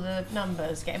doing all the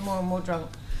numbers, getting more and more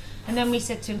drunk. And then we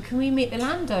said to him, can we meet the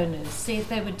landowners, see if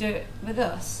they would do it with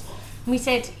us? And we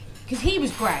said, because he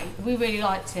was great, we really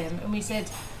liked him, and we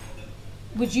said,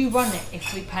 would you run it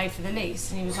if we pay for the lease?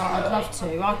 And he was like, I'd love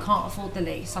to. I can't afford the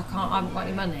lease. I haven't got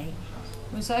any money.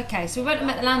 We said, okay. So we went and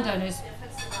met the landowners.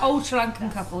 Old Sri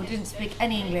Lankan couple, didn't speak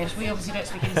any English. We obviously don't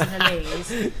speak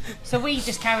Sinhalese. So we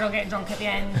just carried on getting drunk at the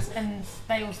end, and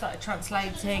they all started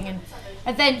translating. And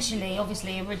eventually,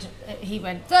 obviously, he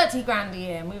went 30 grand a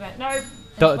year, and we went, no.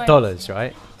 Dollars,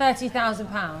 right?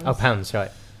 £30,000. Oh, pounds,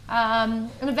 right. And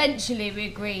eventually we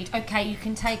agreed, okay, you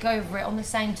can take over it on the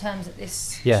same terms that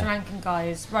this Sri Lankan guy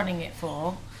is running it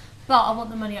for, but I want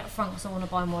the money up front because I want to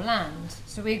buy more land.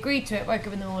 So we agreed to it, woke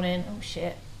up in the morning, oh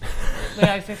shit, we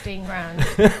owe 15 grand.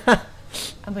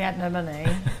 And we had no money.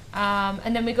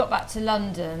 And then we got back to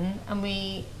London and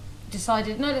we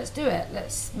decided, no, let's do it,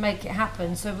 let's make it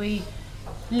happen. So we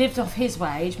lived off his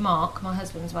wage, Mark, my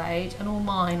husband's wage, and all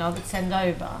mine I would send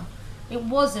over. It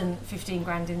wasn't 15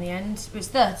 grand in the end. It was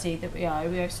 30 that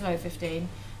we still owe 15.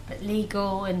 But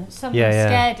legal, and something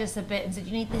scared us a bit and said,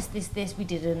 you need this. We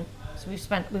didn't. So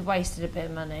we've wasted a bit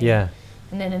of money. Yeah.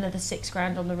 And then another 6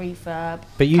 grand on the refurb.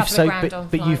 But you've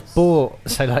flights. bought,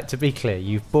 so like to be clear,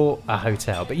 you've bought a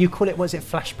hotel, but you call it, was it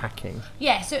flash packing?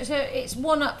 Yeah, so it's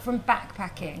one up from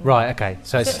backpacking. Right, okay.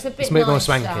 So it's a bit a bit more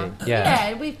nicer. swanky.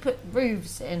 Yeah, we've put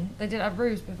roofs in. They didn't have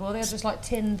roofs before. They had just like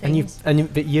tin things.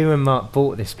 But you and Mark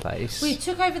bought this place. We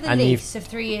took over the lease of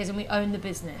 3 years and we own the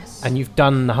business. And you've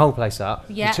done the whole place up.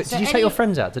 Yeah. Did you take your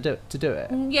friends out to do it?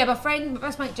 Yeah, my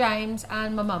best mate James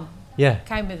and my mum. Yeah.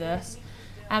 Came with us.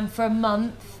 And for a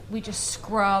month we just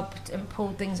scrubbed and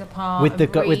pulled things apart with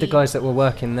the guys that were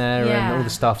working there and all the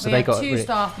stuff. So we had two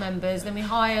staff members. Then we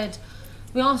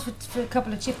asked for a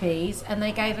couple of chippies and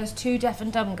they gave us 2 deaf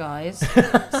and dumb guys.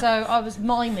 So I was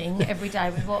miming every day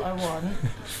with what I want.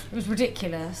 It was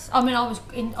ridiculous. I mean, I was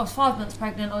 5 months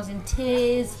pregnant. I was in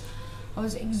tears. I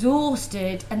was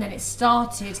exhausted, and then it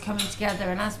started coming together.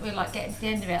 And as we were like getting to the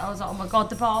end of it, I was like, "Oh my god,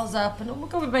 the bar's up!" And "Oh my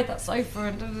god, we made that sofa!"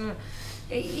 And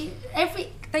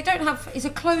they don't have. It's a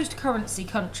closed currency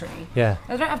country. Yeah.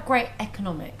 They don't have great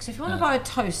economics. If you want to buy a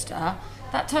toaster,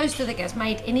 that toaster that gets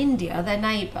made in India, their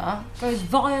neighbour, goes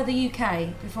via the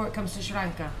UK before it comes to Sri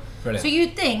Lanka. Brilliant. So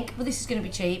you'd think, well, this is going to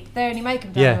be cheap. They only make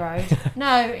them down the road.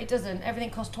 No, it doesn't. Everything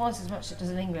costs twice as much as it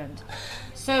does in England.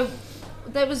 So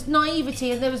there was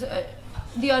naivety and there was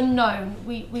the unknown.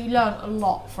 We learned a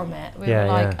lot from it. We were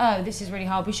like, oh, this is really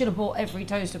hard. We should have bought every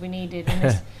toaster we needed. And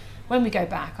this, when we go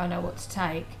back, I know what to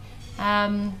take.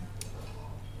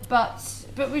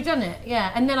 But we've done it,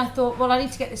 yeah. And then I thought, well, I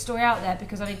need to get this story out there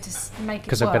because I need to make it work.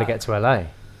 Because I've got to get to LA.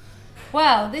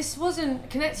 Well, this wasn't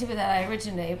connected with LA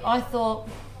originally. I thought,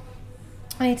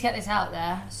 I need to get this out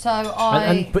there. So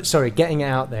I... But sorry, getting it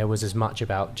out there was as much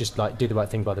about just like do the right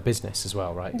thing by the business as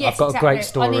well, right? Yes, I've got exactly. a great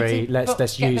story. Let's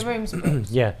get use the rooms booked.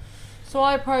 yeah. So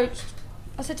I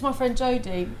said to my friend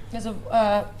Jodie, there's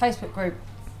a Facebook group,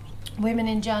 Women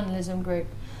in Journalism group.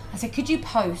 I said, could you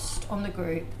post on the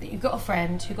group that you've got a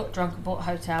friend who got drunk and bought a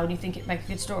hotel and you think it'd make a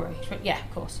good story? She went, yeah,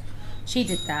 of course. She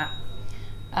did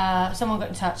that. Someone got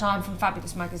in touch. I'm from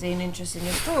Fabulous Magazine, interested in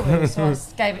your story. So I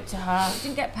gave it to her.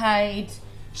 Didn't get paid.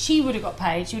 She would have got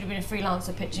paid. She would have been a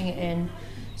freelancer pitching it in.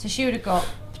 So she would have got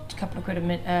a couple of quid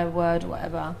a word or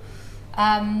whatever.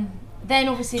 Then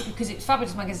obviously, because it's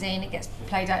Fabulous Magazine, it gets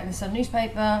played out in the Sun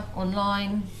newspaper,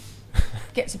 online,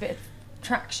 gets a bit of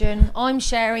traction. I'm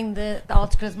sharing the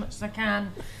article as much as I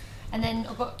can. And then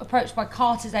I got approached by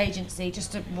Carter's agency,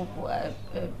 just a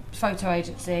photo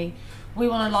agency. We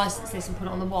want to license this and put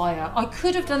it on the wire. I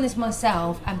could have done this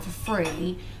myself and for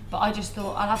free, but I just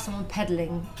thought I'll have someone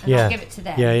peddling and I'll give it to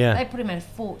them. Yeah. They probably made a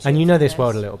fortune. And you know this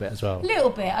world a little bit as well. A little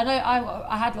bit. I know.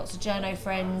 I had lots of journo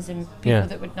friends and people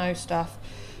that would know stuff.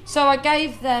 So I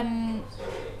gave them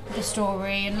the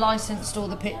story and licensed all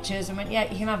the pictures and went, yeah,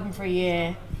 you can have them for a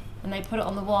year. And they put it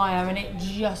on the wire and it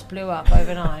just blew up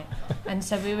overnight. And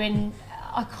so we were in...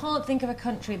 I can't think of a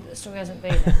country that the story hasn't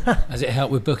been in. Has it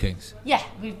helped with bookings? Yeah,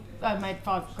 we've made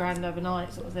 $5,000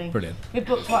 overnight, sort of thing. Brilliant. We've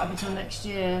booked right up until next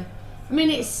year. I mean,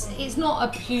 it's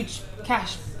not a huge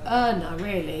cash earner,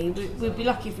 really. We'd be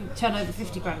lucky if we turn over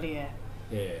 $50,000 a year.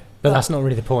 Yeah. But that's not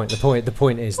really the point. The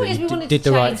point is that you did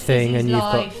the right thing and you've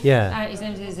got... His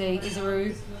name's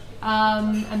Isaru.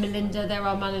 And Melinda, they're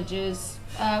our managers.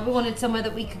 We wanted somewhere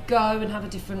that we could go and have a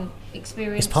different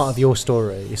experience. It's part of your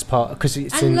story. It's part... because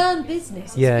it's and learn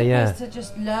business. It's a good place to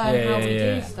just learn how we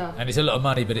do stuff. And it's a lot of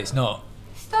money, but it's not...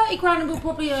 $30,000 and we'll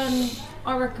probably earn...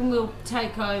 I reckon we'll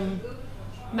take home...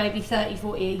 maybe 30,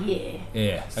 40 a year.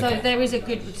 Yeah. So there is a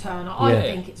good return. I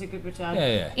think it's a good return.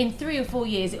 Yeah. In 3 or 4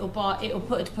 years, it'll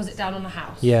put a deposit down on the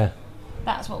house. Yeah.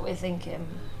 That's what we're thinking.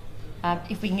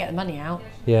 If we can get the money out.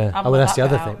 Yeah. I'll well, that's the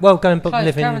other thing. Well, go and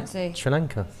live in Sri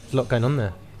Lanka. There's a lot going on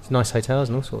there. It's nice hotels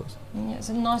and all sorts. Yeah, it's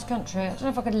a nice country. I don't know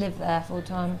if I could live there full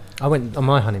time. I went on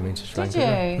my honeymoon to Sri Lanka.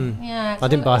 Did you? Yeah. I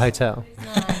didn't buy a hotel. No.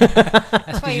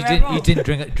 That's because you didn't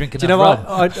drink enough Do you know what?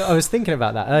 rum. I was thinking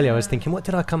about that earlier. I was thinking, what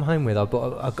did I come home with? I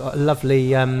got a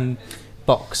lovely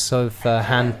box of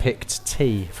hand-picked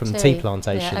tea from tea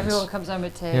plantations. Yeah, everyone comes home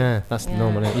with tea. Yeah, that's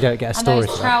normal. You don't get a story and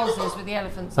those for that. trousers with the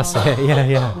elephants That's on. it.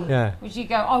 Yeah. Which you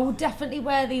go, I will definitely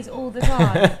wear these all the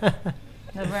time.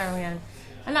 They're wearing them.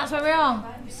 And that's where we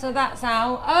are. So that's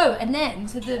how... Oh, and then,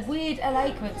 so the weird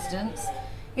LA coincidence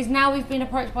is now we've been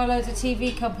approached by loads of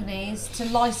TV companies to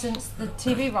license the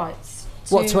TV rights.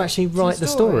 To actually write the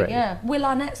story? Yeah. Will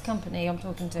Arnett's company I'm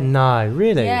talking to. No,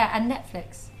 really? Yeah, and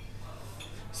Netflix.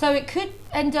 So it could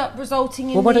end up resulting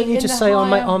in... Well, why don't you just say,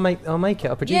 I'll make it,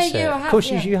 I'll produce it? I have, of course,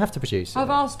 you have to produce it. I've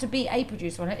asked to be a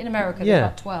producer on it. In America, there's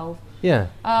like 12. Yeah.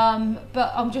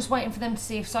 But I'm just waiting for them to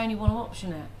see if Sony want to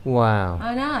option it. Wow.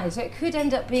 I know. So it could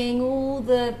end up being all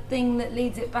the thing that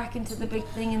leads it back into the big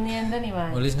thing in the end anyway.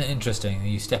 Well, isn't it interesting?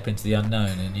 You step into the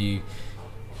unknown and you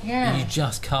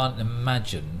just can't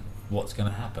imagine what's going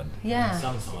to happen. Yeah. And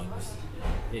sometimes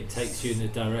it takes you in the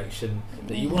direction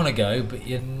that you want to go, but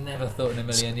you never thought in a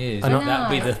million years that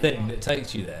would be the thing that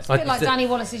takes you there. It's a bit like Danny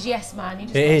Wallace's Yes Man. You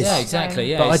just it is. Yeah,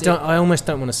 exactly. Yeah, but I almost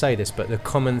don't want to say this, but the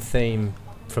common theme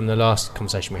from the last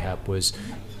conversation we had was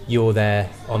you're there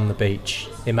on the beach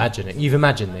imagining. You've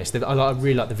imagined this. I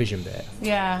really like the vision bit.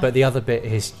 Yeah. But the other bit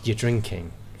is you're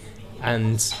drinking,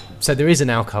 and so there is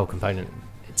an alcohol component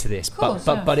to this. Of course,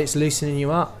 but it's loosening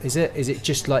you up. Is it? Is it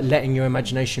just like letting your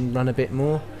imagination run a bit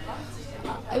more?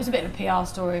 It was a bit of a PR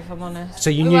story, if I'm honest. So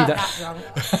you knew that.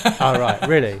 Drunk. Oh right,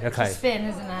 really? Okay. It's a spin,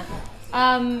 isn't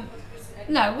it?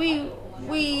 No,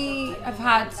 we have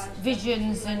had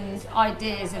visions and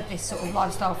ideas of this sort of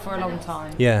lifestyle for a long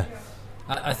time. Yeah.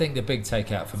 I think the big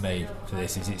takeout for me for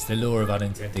this is it's the law of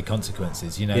unintended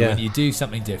consequences. You know, when you do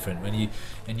something different, when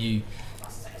you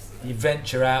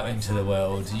venture out into the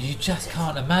world, you just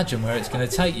can't imagine where it's going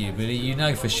to take you. But you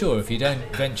know for sure if you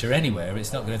don't venture anywhere,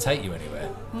 it's not going to take you anywhere.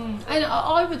 And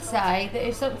I would say that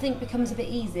if something becomes a bit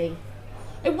easy,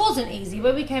 it wasn't easy.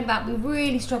 When we came back, we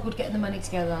really struggled getting the money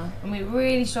together, and we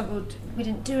really struggled. We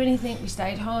didn't do anything. We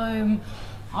stayed home.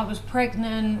 I was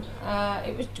pregnant.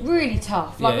 It was really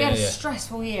tough. We had a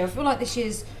stressful year. I feel like this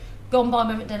year's gone by.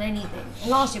 We haven't done anything.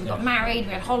 And last year we got married.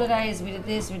 We had holidays. We did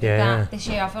this. We did that. This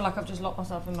year I feel like I've just locked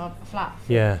myself in my flat.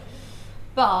 Yeah.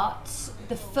 But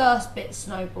the first bit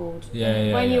snowballed.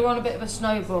 When you're on a bit of a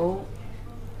snowball,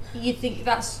 you think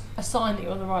that's a sign that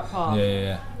you're on the right path.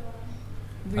 Yeah.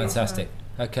 Fantastic.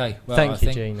 Okay. Well, Thank I you,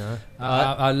 think Gina.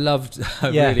 I loved. I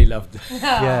Yeah. really loved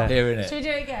Yeah. hearing it. Should we do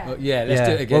it again? Well, yeah, let's Yeah.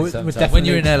 do it again. Well, we'll sometime. When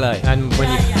you're in LA. and when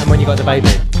Yeah. and when you got the baby.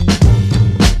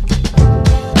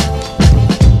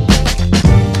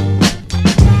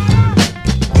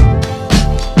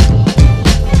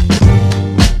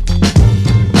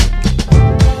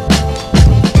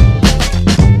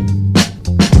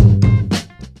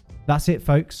 That's it,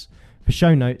 folks. For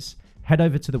show notes, head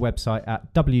over to the website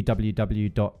at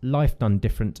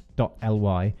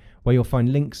www.lifedonedifferent.ly, where you'll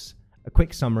find links, a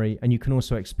quick summary, and you can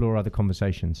also explore other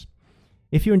conversations.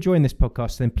 If you're enjoying this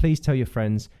podcast, then please tell your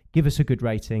friends, give us a good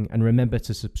rating, and remember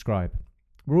to subscribe.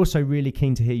 We're also really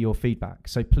keen to hear your feedback,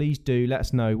 so please do let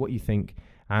us know what you think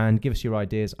and give us your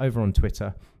ideas over on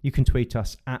Twitter. You can tweet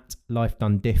us at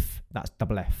lifedonediff, that's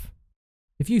double F.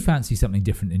 If you fancy something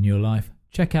different in your life,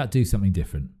 check out Do Something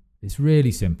Different. It's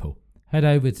really simple. Head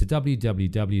over to www.dsd.me,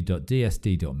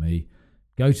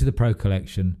 go to the Pro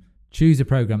Collection, choose a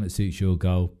program that suits your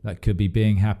goal. That could be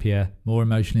being happier, more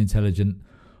emotionally intelligent,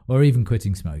 or even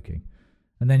quitting smoking.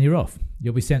 And then you're off.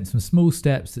 You'll be sent some small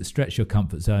steps that stretch your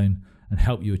comfort zone and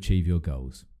help you achieve your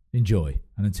goals. Enjoy,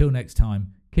 and until next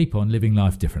time, keep on living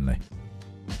life differently.